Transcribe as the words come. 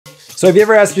So have you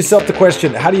ever asked yourself the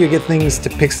question, how do you get things to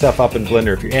pick stuff up in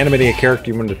Blender? If you're animating a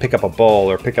character, you want to pick up a ball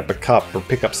or pick up a cup or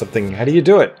pick up something, how do you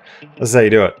do it? This is how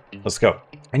you do it. Let's go.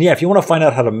 And yeah, if you want to find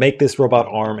out how to make this robot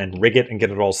arm and rig it and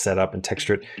get it all set up and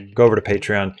texture it, go over to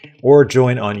Patreon or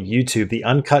join on YouTube. The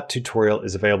uncut tutorial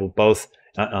is available both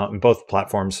on both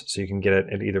platforms, so you can get it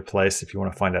at either place if you want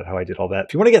to find out how I did all that.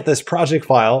 If you want to get this project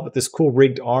file with this cool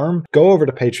rigged arm, go over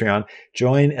to Patreon,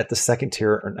 join at the second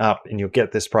tier and up, and you'll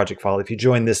get this project file if you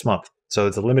join this month. So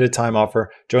it's a limited time offer.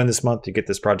 Join this month, you get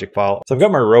this project file. So I've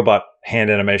got my robot hand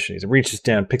animation. He reaches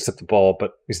down, picks up the ball,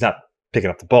 but he's not picking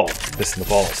up the ball, missing the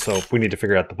ball. So we need to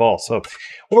figure out the ball. So what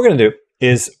we're going to do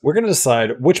is we're going to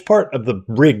decide which part of the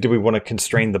rig do we want to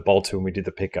constrain the ball to when we do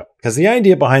the pickup. Because the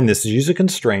idea behind this is use a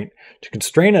constraint to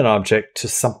constrain an object to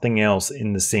something else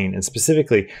in the scene. And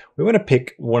specifically, we want to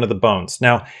pick one of the bones.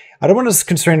 Now, I don't want to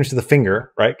constrain him to the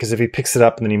finger, right? Because if he picks it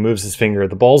up and then he moves his finger,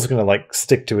 the ball's going to like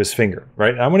stick to his finger,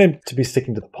 right? I want him to be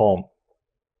sticking to the palm.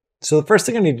 So the first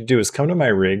thing I need to do is come to my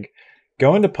rig,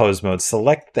 go into pose mode,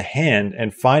 select the hand,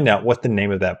 and find out what the name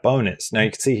of that bone is. Now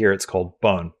you can see here it's called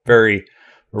bone. Very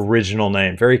original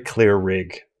name, very clear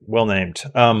rig, well named.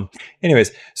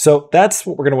 Anyways, so that's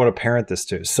what we're going to want to parent this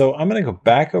to. So I'm going to go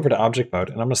back over to object mode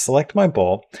and I'm going to select my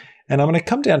ball and I'm going to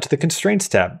come down to the constraints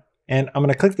tab and I'm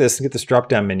going to click this and get this drop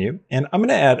down menu and I'm going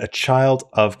to add a child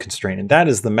of constraint, and that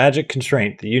is the magic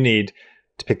constraint that you need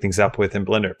to pick things up with in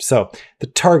Blender. So the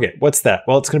target, what's that?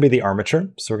 Well, it's going to be the armature.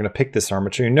 So we're going to pick this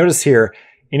armature. You notice here,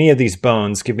 any of these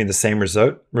bones give me the same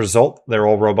result. They're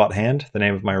all robot hand, the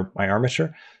name of my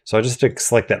armature. So I just have to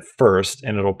select that first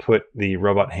and it'll put the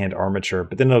robot hand armature,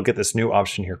 but then it'll get this new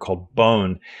option here called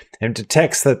bone and it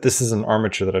detects that this is an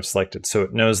armature that I've selected. So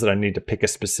it knows that I need to pick a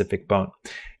specific bone.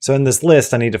 So in this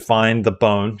list, I need to find the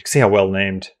bone. You can see how well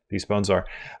named these bones are.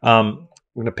 I'm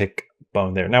going to pick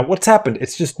bone there. Now what's happened?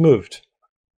 It's just moved.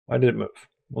 Why did it move?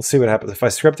 We'll see what happens. If I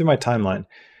scrub through my timeline,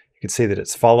 you can see that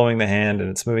it's following the hand and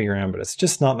it's moving around, but it's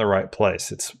just not in the right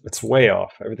place. It's way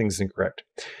off. Everything's incorrect.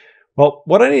 Well,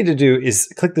 what I need to do is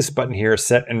click this button here,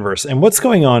 set inverse. And what's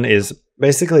going on is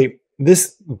basically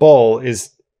this ball is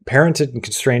parented and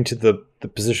constrained to the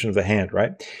position of the hand,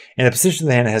 right? And the position of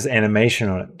the hand has animation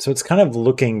on it. So it's kind of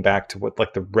looking back to what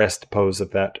like the rest pose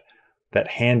of that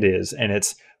hand is, and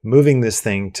it's moving this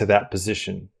thing to that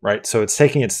position, right? So it's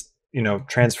taking its,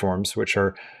 transforms, which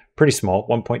are pretty small,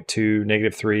 1.2,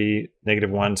 -3,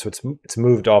 -1. So it's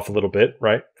moved off a little bit,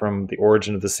 right, from the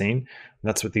origin of the scene. And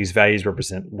that's what these values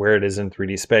represent, where it is in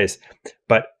 3D space.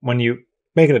 But when you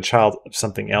make it a child of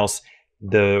something else,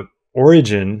 the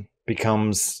origin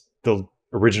becomes the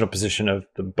original position of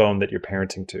the bone that you're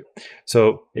parenting to.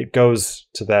 So it goes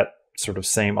to that sort of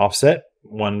same offset,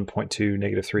 1.2,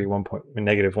 -3,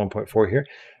 -1.4 here,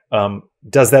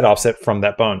 does that offset from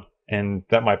that bone. And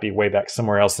that might be way back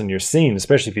somewhere else in your scene,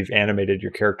 especially if you've animated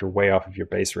your character way off of your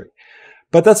base rig.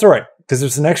 But that's all right, because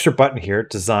there's an extra button here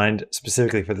designed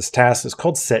specifically for this task. It's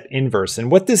called set inverse.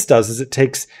 And what this does is it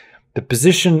takes the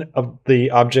position of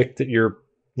the object that you're,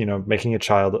 making it a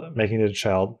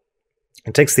child.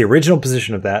 It takes the original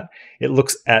position of that. It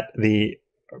looks at the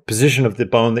position of the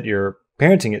bone that you're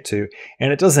parenting it to,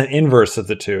 and it does an inverse of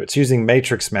the two. It's using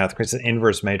matrix math, creates an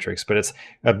inverse matrix, but it's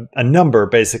a number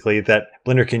basically that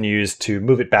Blender can use to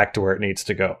move it back to where it needs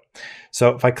to go.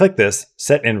 So if I click this,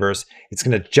 set inverse, it's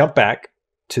going to jump back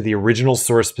to the original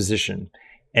source position,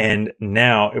 and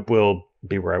now it will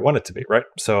be where I want it to be, right?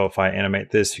 So if I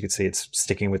animate this, you can see it's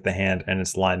sticking with the hand and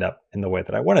it's lined up in the way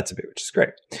that I want it to be, which is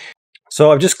great.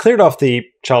 So I've just cleared off the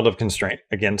child of constraint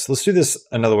again. So let's do this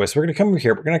another way. So we're going to come over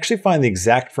here. We're going to actually find the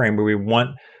exact frame where we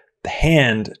want the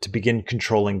hand to begin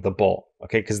controlling the ball.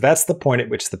 Okay, because that's the point at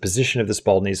which the position of this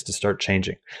ball needs to start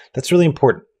changing. That's really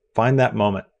important. Find that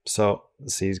moment. So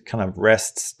let's see, it kind of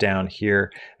rests down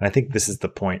here. And I think this is the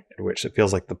point at which it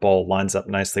feels like the ball lines up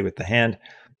nicely with the hand.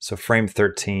 So frame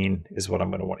 13 is what I'm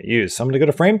going to want to use. So I'm going to go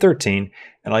to frame 13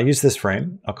 and I'll use this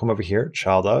frame. I'll come over here,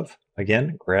 child of,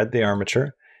 again, grab the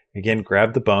armature. Again,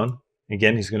 grab the bone.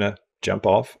 Again, he's going to jump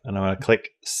off and I'm going to click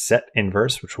set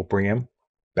inverse, which will bring him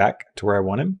back to where I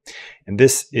want him. And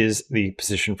this is the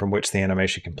position from which the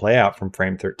animation can play out from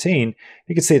frame 13.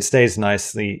 You can see it stays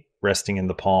nicely resting in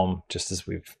the palm just as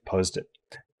we've posed it.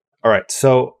 All right,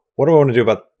 so what do I want to do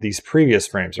about these previous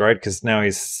frames, right? Because now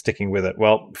he's sticking with it.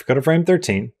 Well, if we go to frame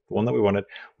 13, the one that we wanted,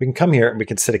 we can come here and we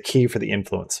can set a key for the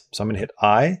influence. So I'm going to hit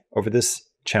I over this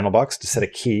channel box to set a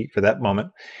key for that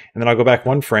moment. And then I'll go back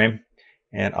one frame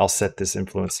and I'll set this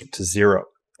influence to 0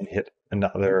 and hit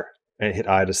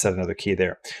I to set another key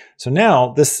there. So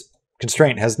now this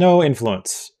constraint has no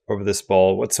influence over this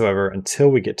ball whatsoever until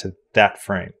we get to that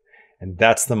frame. And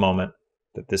that's the moment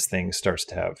that this thing starts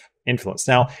to have influence.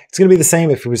 Now, it's going to be the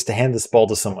same if it was to hand this ball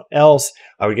to someone else.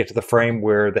 I would get to the frame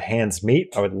where the hands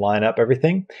meet. I would line up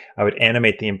everything. I would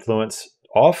animate the influence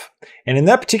off. And in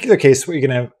that particular case, what you're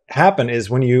going to happen is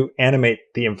when you animate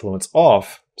the influence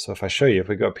off, so if I show you, if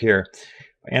we go up here,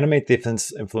 animate the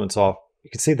influence off, you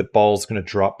can see the ball is going to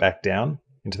drop back down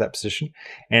into that position.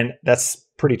 And that's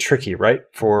pretty tricky, right?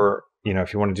 For,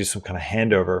 if you want to do some kind of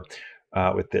handover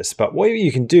with this. But what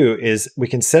you can do is we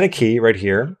can set a key right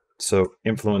here. So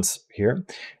influence here.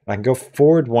 I can go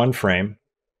forward 1 frame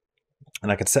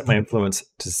and I can set my influence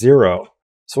to 0.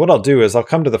 So what I'll do is I'll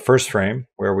come to the first frame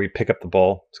where we pick up the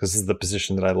ball, because this is the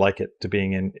position that I like it to be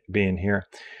in here.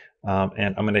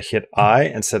 And I'm going to hit I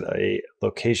and set a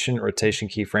location rotation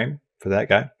keyframe for that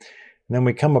guy. And then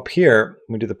we come up here,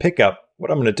 we do the pickup. What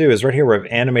I'm going to do is right here where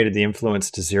I've animated the influence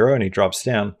to 0 and he drops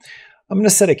down, I'm going to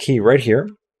set a key right here.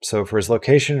 So for his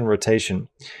location and rotation,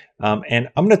 and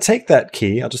I'm going to take that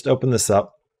key. I'll just open this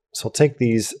up. So I'll take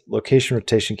these location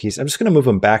rotation keys. I'm just going to move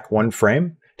them back 1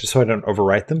 frame just so I don't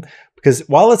overwrite them. Because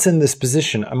while it's in this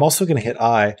position, I'm also going to hit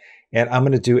I and I'm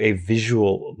going to do a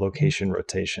visual location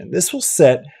rotation. This will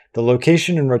set the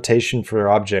location and rotation for your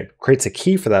object, creates a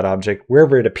key for that object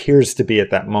wherever it appears to be at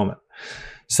that moment.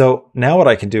 So now what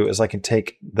I can do is I can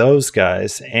take those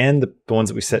guys and the ones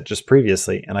that we set just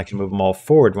previously, and I can move them all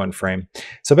forward 1 frame.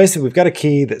 So basically we've got a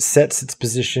key that sets its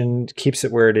position, keeps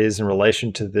it where it is in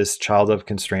relation to this child of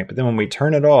constraint. But then when we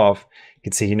turn it off, you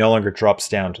can see he no longer drops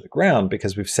down to the ground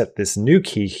because we've set this new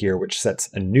key here, which sets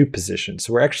a new position.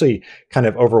 So we're actually kind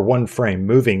of over 1 frame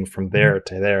moving from there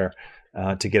to there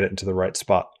to get it into the right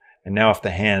spot. And now if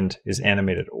the hand is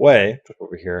animated away,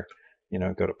 over here,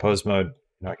 go to pose mode,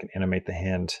 I can animate the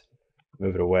hand,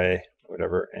 move it away,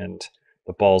 whatever, and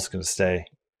the ball's going to stay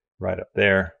right up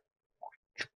there,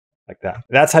 like that.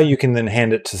 That's how you can then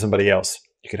hand it to somebody else.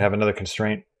 You could have another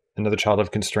constraint, another child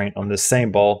of constraint on this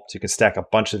same ball. So you can stack a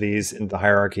bunch of these in the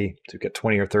hierarchy to get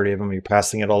 20 or 30 of them. You're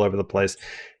passing it all over the place.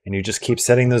 And you just keep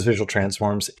setting those visual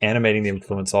transforms, animating the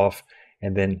influence off,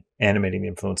 and then animating the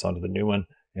influence onto the new one,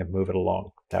 and move it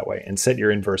along that way and set your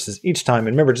inverses each time.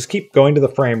 And remember, just keep going to the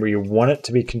frame where you want it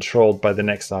to be controlled by the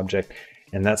next object.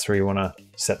 And that's where you want to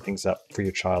set things up for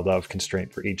your child of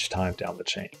constraint for each time down the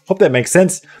chain. Hope that makes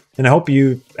sense. And I hope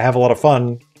you have a lot of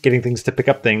fun getting things to pick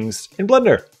up things in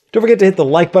Blender. Don't forget to hit the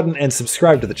like button and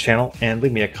subscribe to the channel and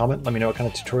leave me a comment. Let me know what kind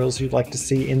of tutorials you'd like to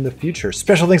see in the future.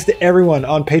 Special thanks to everyone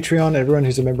on Patreon, everyone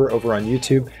who's a member over on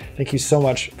YouTube. Thank you so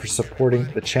much for supporting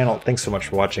the channel. Thanks so much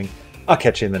for watching. I'll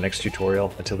catch you in the next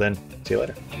tutorial. Until then, see you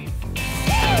later.